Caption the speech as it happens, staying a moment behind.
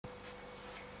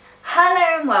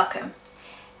welcome.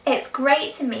 It's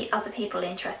great to meet other people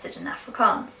interested in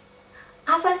Afrikaans.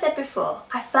 As I said before,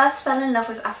 I first fell in love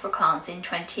with Afrikaans in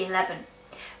 2011,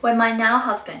 when my now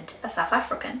husband, a South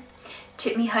African,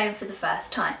 took me home for the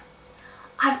first time.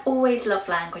 I've always loved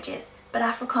languages, but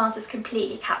Afrikaans has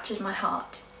completely captured my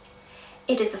heart.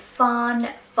 It is a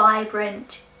fun,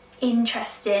 vibrant,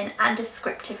 interesting and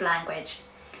descriptive language,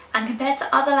 and compared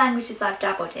to other languages I've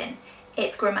dabbled in,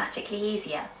 it's grammatically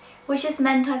easier, which has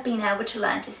meant I've been able to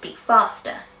learn to speak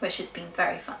faster, which has been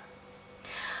very fun.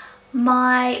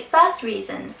 My first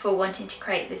reason for wanting to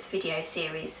create this video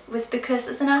series was because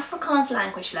as an Afrikaans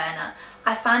language learner,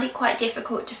 I found it quite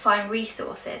difficult to find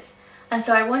resources, and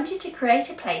so I wanted to create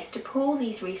a place to pull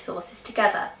these resources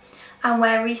together and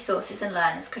where resources and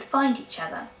learners could find each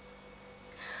other.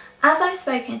 As I've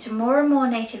spoken to more and more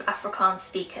native Afrikaans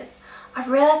speakers, I've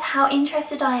realised how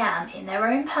interested I am in their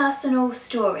own personal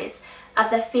stories of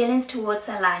their feelings towards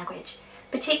their language,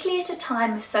 particularly at a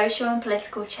time of social and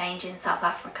political change in South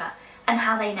Africa and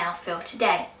how they now feel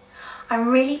today. I'm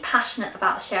really passionate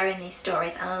about sharing these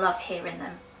stories and I love hearing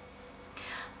them.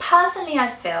 Personally, I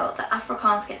feel that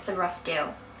Afrikaans gets a rough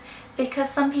deal because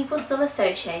some people still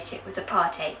associate it with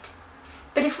apartheid.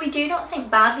 But if we do not think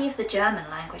badly of the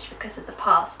German language because of the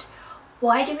past,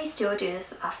 why do we still do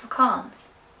this with Afrikaans?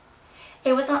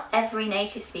 It was not every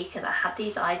native speaker that had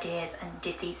these ideas and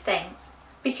did these things.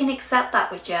 We can accept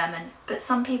that with German, but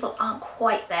some people aren't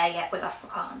quite there yet with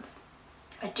Afrikaans.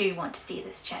 I do want to see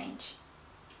this change.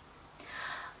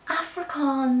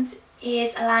 Afrikaans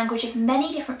is a language of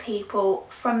many different people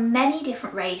from many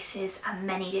different races and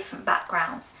many different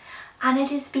backgrounds, and it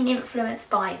has been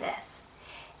influenced by this.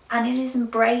 And it has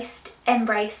embraced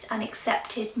and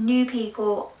accepted new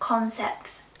people,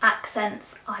 concepts,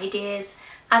 accents, ideas,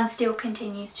 and still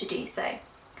continues to do so.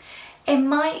 In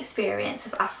my experience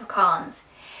of Afrikaans,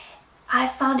 I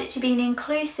have found it to be an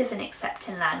inclusive and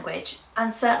accepting language,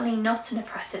 and certainly not an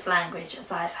oppressive language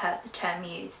as I have heard the term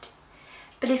used.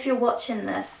 But if you're watching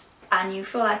this and you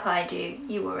feel like I do,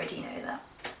 you already know that.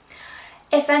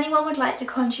 If anyone would like to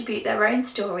contribute their own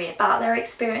story about their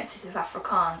experiences with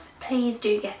Afrikaans, please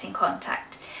do get in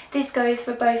contact. This goes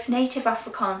for both native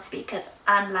Afrikaans speakers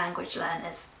and language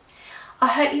learners. I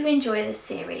hope you enjoy this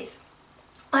series.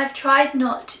 I've tried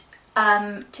not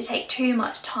to take too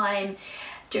much time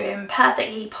doing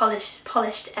perfectly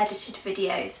polished edited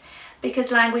videos, because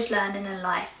language learning in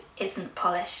life isn't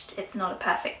polished. It's not a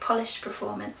perfect polished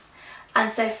performance,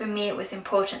 and so for me it was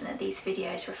important that these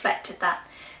videos reflected that.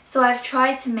 So I've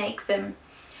tried to make them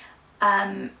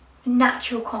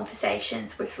natural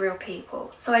conversations with real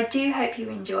people. So I do hope you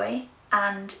enjoy,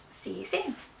 and see you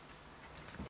soon.